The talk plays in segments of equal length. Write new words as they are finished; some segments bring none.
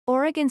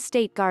Oregon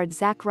State guard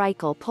Zach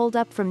Reichel pulled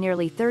up from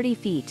nearly 30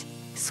 feet,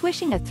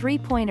 swishing a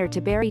three-pointer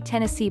to bury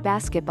Tennessee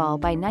basketball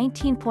by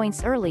 19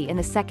 points early in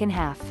the second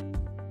half.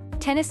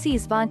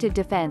 Tennessee's vaunted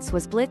defense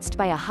was blitzed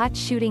by a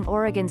hot-shooting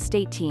Oregon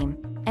State team,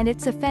 and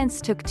its offense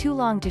took too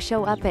long to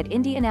show up at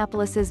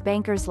Indianapolis's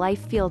Bankers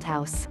Life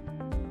Fieldhouse.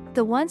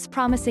 The once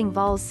promising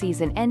Vols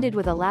season ended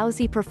with a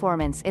lousy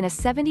performance in a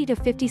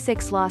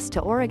 70-56 loss to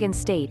Oregon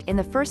State in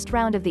the first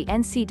round of the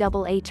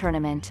NCAA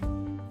Tournament.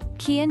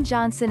 Keon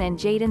Johnson and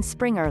Jaden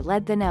Springer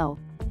led the No.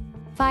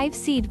 5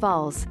 seed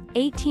Vols,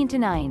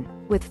 18-9,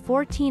 with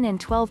 14 and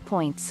 12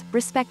 points,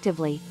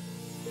 respectively.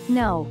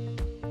 No.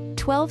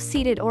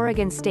 12-seeded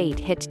Oregon State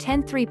hit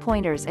 10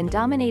 three-pointers and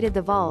dominated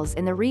the Vols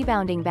in the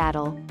rebounding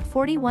battle,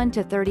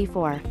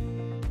 41-34.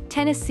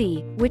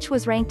 Tennessee, which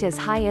was ranked as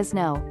high as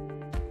No.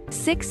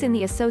 6 in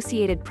the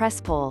Associated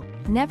Press poll,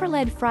 never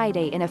led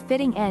Friday in a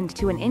fitting end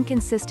to an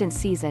inconsistent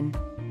season.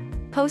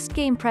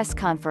 Post-game press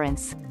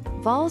conference.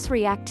 Vols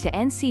react to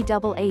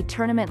NCAA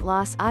Tournament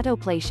loss.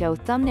 Autoplay show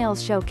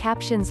thumbnails show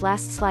captions.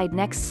 Last slide.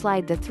 Next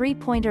slide. The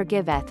three-pointer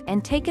giveth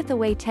and taketh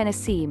away.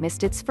 Tennessee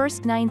missed its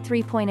first 9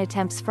 three-point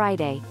attempts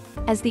Friday,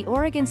 as the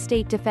Oregon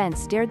State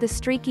defense dared the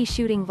streaky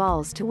shooting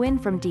Vols to win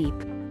from deep.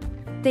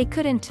 They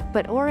couldn't,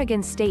 but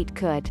Oregon State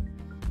could.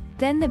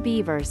 Then the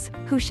Beavers,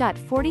 who shot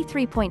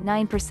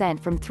 43.9%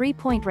 from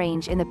three-point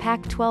range in the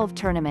Pac-12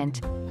 tournament,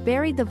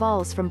 buried the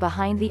Vols from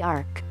behind the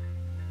arc.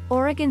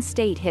 Oregon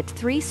State hit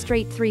 3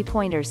 straight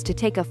three-pointers to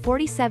take a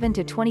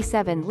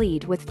 47-27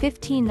 lead with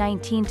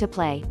 15:19 to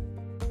play.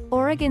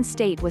 Oregon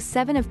State was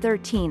 7 of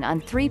 13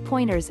 on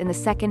three-pointers in the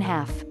second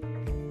half.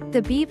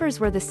 The Beavers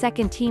were the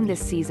second team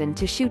this season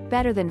to shoot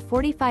better than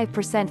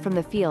 45% from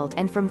the field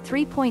and from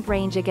three-point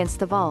range against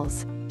the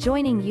Vols,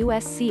 joining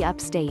USC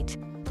Upstate.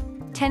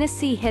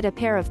 Tennessee hit a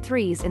pair of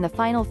threes in the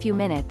final few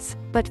minutes,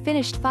 but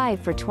finished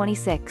 5 for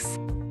 26.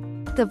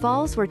 The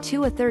Vols were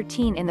 2 of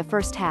 13 in the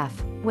first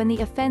half, when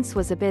the offense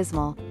was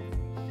abysmal.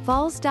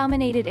 Vols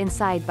dominated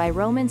inside by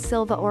Roman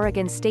Silva.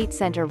 Oregon State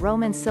center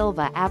Roman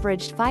Silva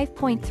averaged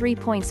 5.3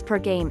 points per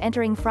game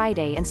entering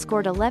Friday and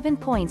scored 11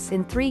 points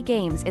in 3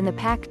 games in the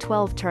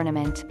Pac-12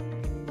 tournament.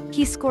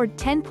 He scored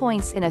 10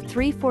 points in a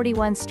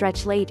 3:41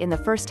 stretch late in the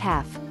first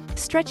half,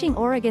 stretching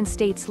Oregon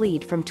State's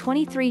lead from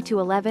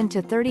 23-11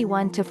 to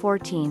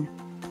 31-14.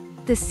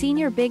 The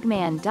senior big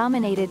man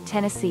dominated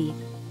Tennessee.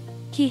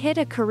 He hit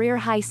a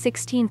career-high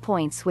 16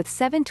 points with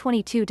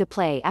 7:22 to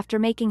play after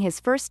making his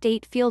first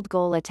 8 field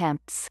goal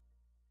attempts.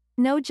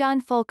 No John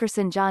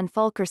Fulkerson. John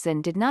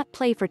Fulkerson did not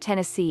play for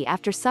Tennessee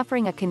after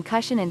suffering a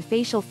concussion and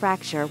facial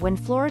fracture when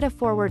Florida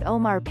forward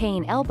Omar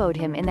Payne elbowed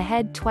him in the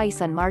head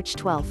twice on March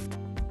 12.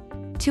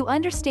 To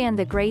understand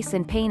the grace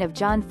and pain of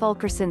John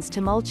Fulkerson's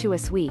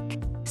tumultuous week,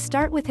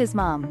 start with his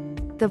mom.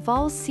 The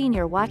Vols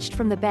senior watched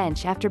from the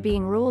bench after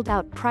being ruled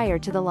out prior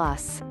to the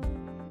loss.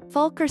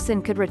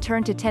 Fulkerson could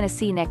return to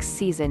Tennessee next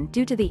season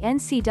due to the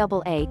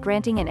NCAA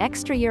granting an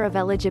extra year of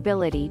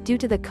eligibility due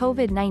to the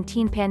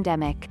COVID-19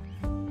 pandemic.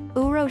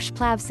 Uroš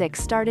Plavšič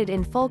started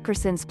in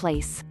Fulkerson's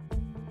place.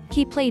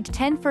 He played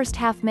 10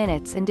 first-half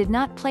minutes and did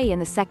not play in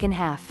the second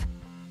half.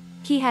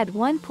 He had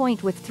 1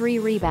 point with 3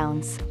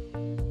 rebounds.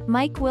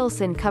 Mike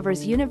Wilson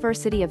covers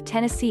University of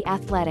Tennessee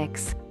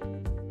athletics.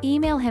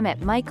 Email him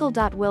at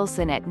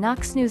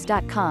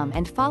michael.wilson@knoxnews.com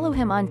and follow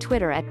him on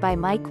Twitter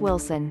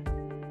 @ByMikeWilson.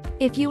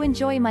 If you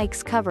enjoy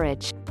Mike's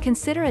coverage,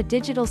 consider a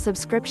digital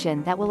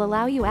subscription that will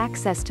allow you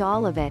access to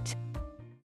all of it.